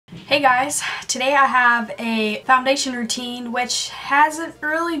Hey guys, today I have a foundation routine which hasn't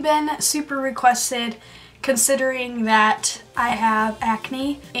really been super requested considering that I have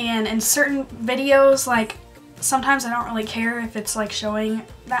acne, and in certain videos, like, sometimes I don't really care if it's like showing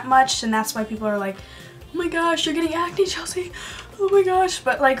that much, and that's why people are like, oh my gosh, you're getting acne, Chelsea, oh my gosh,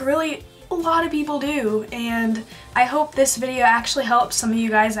 but like really a lot of people do, and I hope this video actually helps some of you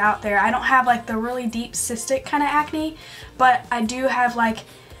guys out there. I don't have like the really deep cystic kind of acne, but I do have like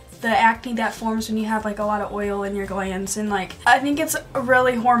the acne that forms when you have like a lot of oil in your glands, and like I think it's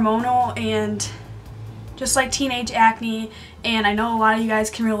really hormonal and just like teenage acne, and I know a lot of you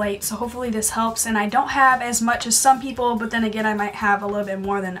guys can relate, so hopefully this helps. And I don't have as much as some people, but then again I might have a little bit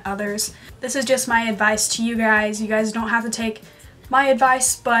more than others. This is just my advice to you guys. You guys don't have to take my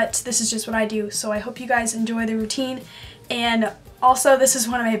advice, but this is just what I do, so I hope you guys enjoy the routine. And also, this is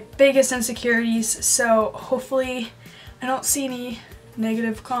one of my biggest insecurities, so hopefully I don't see any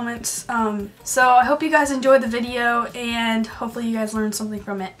negative comments. So I hope you guys enjoyed the video, and hopefully you guys learned something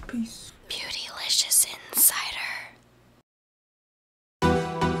from it. Peace. BeautyLiciousInsider.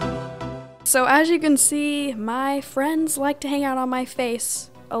 So as you can see, my friends like to hang out on my face,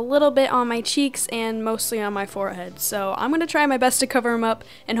 a little bit on my cheeks, and mostly on my forehead. So I'm gonna try my best to cover them up,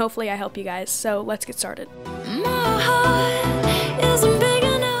 and hopefully I help you guys. So let's get started.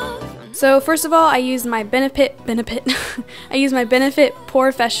 So first of all, I use my Benefit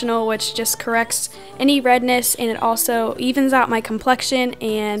Porefessional, which just corrects any redness, and it also evens out my complexion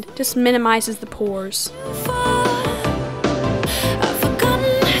and just minimizes the pores.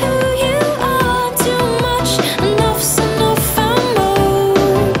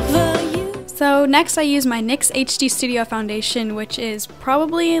 So next I use my NYX Hd Studio Foundation, which is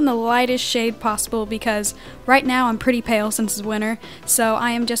probably in the lightest shade possible because right now I'm pretty pale since it's winter. So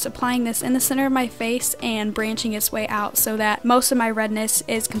I am just applying this in the center of my face and branching its way out so that most of my redness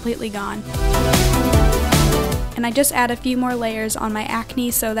is completely gone. And I just add a few more layers on my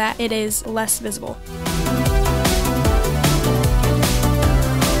acne so that it is less visible.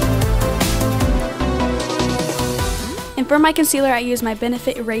 And for my concealer, I use my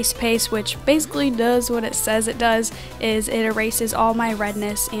Benefit Erase Paste, which basically does what it says it does, is it erases all my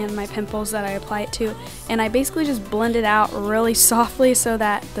redness and my pimples that I apply it to. And I basically just blend it out really softly so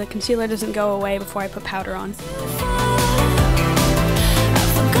that the concealer doesn't go away before I put powder on.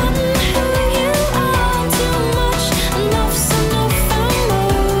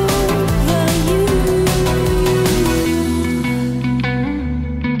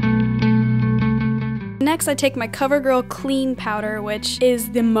 Next, I take my Covergirl Clean Powder, which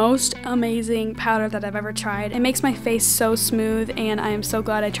is the most amazing powder that I've ever tried. It makes my face so smooth, and I am so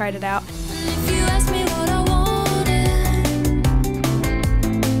glad I tried it out.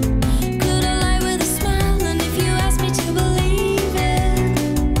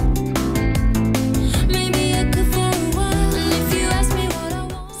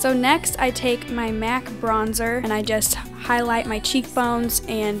 So next, I take my MAC bronzer and I just highlight my cheekbones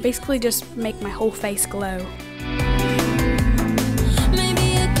and basically just make my whole face glow.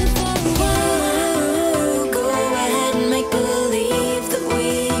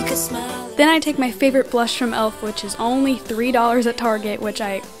 Then I take my favorite blush from e.l.f., which is only $3 at Target, which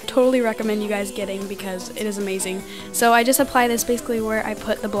I totally recommend you guys getting because it is amazing. So I just apply this basically where I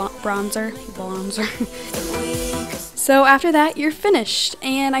put the bronzer. So after that, you're finished,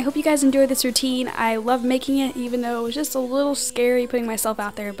 and I hope you guys enjoyed this routine. I love making it, even though it was just a little scary putting myself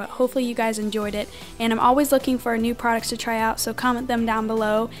out there, but hopefully you guys enjoyed it. And I'm always looking for new products to try out, so comment them down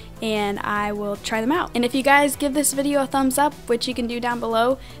below and I will try them out. And if you guys give this video a thumbs up, which you can do down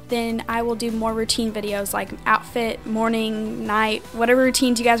below, then I will do more routine videos like outfit, morning, night, whatever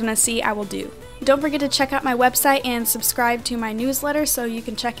routines you guys want to see, I will do. Don't forget to check out my website and subscribe to my newsletter so you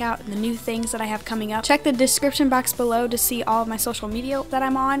can check out the new things that I have coming up. Check the description box below to see all of my social media that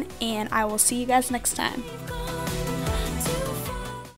I'm on, and I will see you guys next time.